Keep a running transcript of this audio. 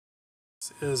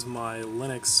This is my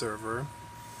Linux server.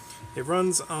 It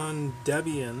runs on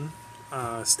Debian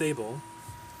stable,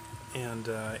 and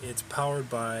it's powered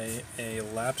by a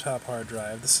laptop hard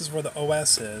drive. This is where the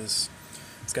OS is.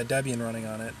 It's got Debian running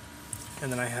on it.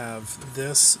 And then I have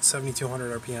this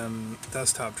 7200 RPM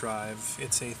desktop drive.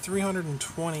 It's a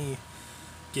 320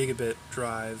 gigabit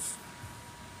drive,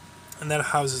 and that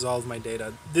houses all of my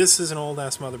data. This is an old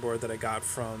ass motherboard that I got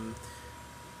from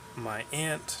my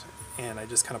aunt, and I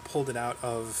just kind of pulled it out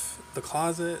of the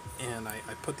closet and I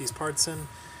put these parts in.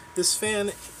 This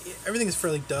fan, everything is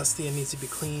fairly dusty and needs to be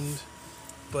cleaned,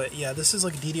 but yeah, this is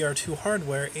like DDR2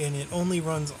 hardware, and it only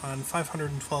runs on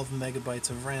 512 megabytes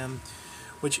of RAM,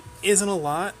 which isn't a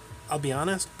lot, I'll be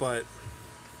honest, but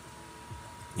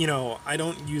you know, I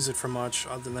don't use it for much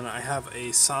other than I have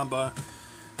a Samba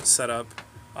set up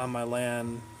on my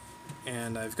LAN,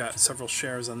 and I've got several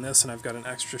shares on this, and I've got an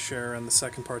extra share on the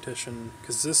second partition,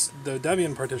 because the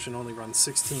Debian partition only runs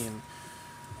 16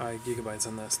 gigabytes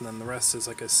on this, and then the rest is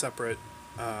like a separate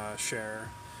share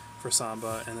for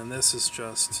Samba, and then this is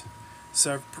just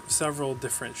several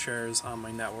different shares on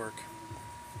my network.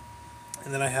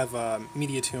 And then I have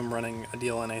MediaToom running a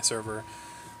DLNA server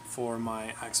for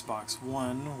my Xbox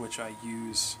One, which I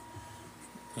use,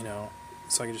 you know,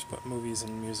 so I can just put movies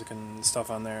and music and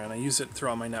stuff on there, and I use it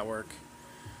throughout my network,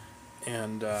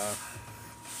 and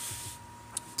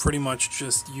pretty much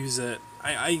just use it.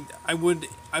 I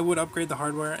would upgrade the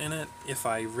hardware in it if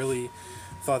I really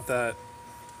thought that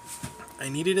I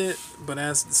needed it, but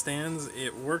as it stands,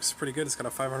 it works pretty good. It's got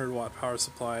a 500 watt power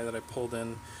supply that I pulled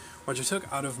in, which I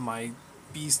took out of my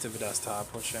beast of a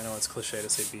desktop, which I know it's cliche to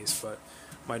say beast, but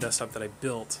my desktop that I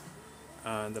built,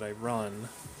 that I run.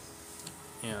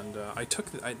 And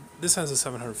this has a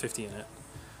 750 in it,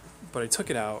 but I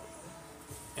took it out,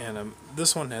 and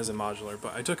this one has a modular,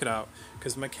 but I took it out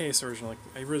because my case originally,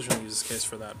 I originally used this case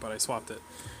for that, but I swapped it.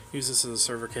 Use this as a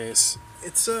server case.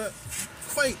 It's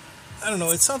quite, I don't know,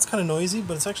 it sounds kind of noisy,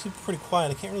 but it's actually pretty quiet.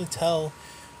 I can't really tell,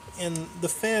 and the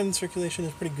fan circulation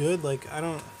is pretty good. Like, I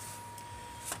don't,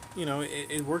 you know,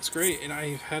 it works great, and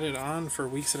I've had it on for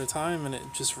weeks at a time, and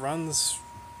it just runs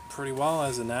pretty well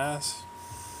as a NAS.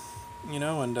 You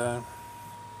know, and 100%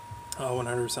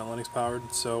 Linux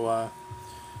powered. So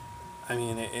I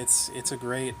mean, it's a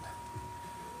great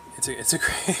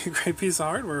great piece of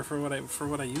hardware for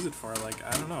what I use it for. Like,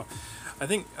 I don't know. I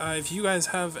think if you guys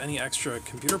have any extra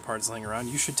computer parts laying around,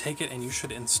 you should take it and you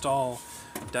should install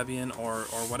Debian or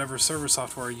whatever server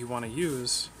software you want to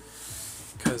use,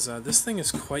 because this thing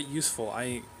is quite useful.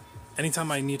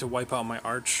 Anytime I need to wipe out my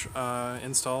Arch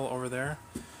install over there,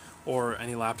 or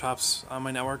any laptops on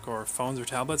my network, or phones or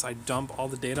tablets, I dump all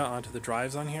the data onto the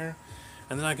drives on here,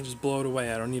 and then I can just blow it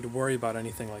away. I don't need to worry about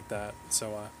anything like that.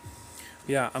 So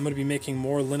yeah, I'm going to be making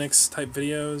more Linux type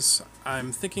videos.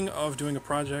 I'm thinking of doing a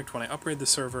project when I upgrade the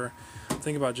server. I'm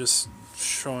thinking about just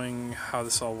showing how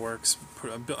this all works.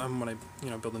 When I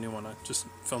build a new one, I just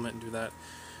film it and do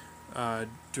that.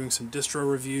 Doing some distro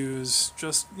reviews,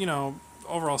 just, you know,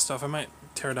 overall stuff. I might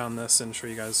tear down this and show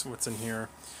you guys what's in here.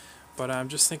 But I'm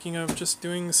just thinking of just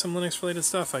doing some Linux related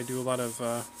stuff. I do a lot of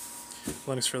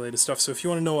Linux related stuff. So if you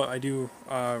want to know what I do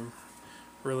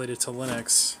related to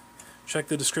Linux, check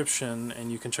the description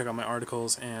and you can check out my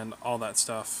articles and all that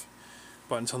stuff.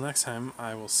 But until next time,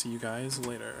 I will see you guys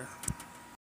later.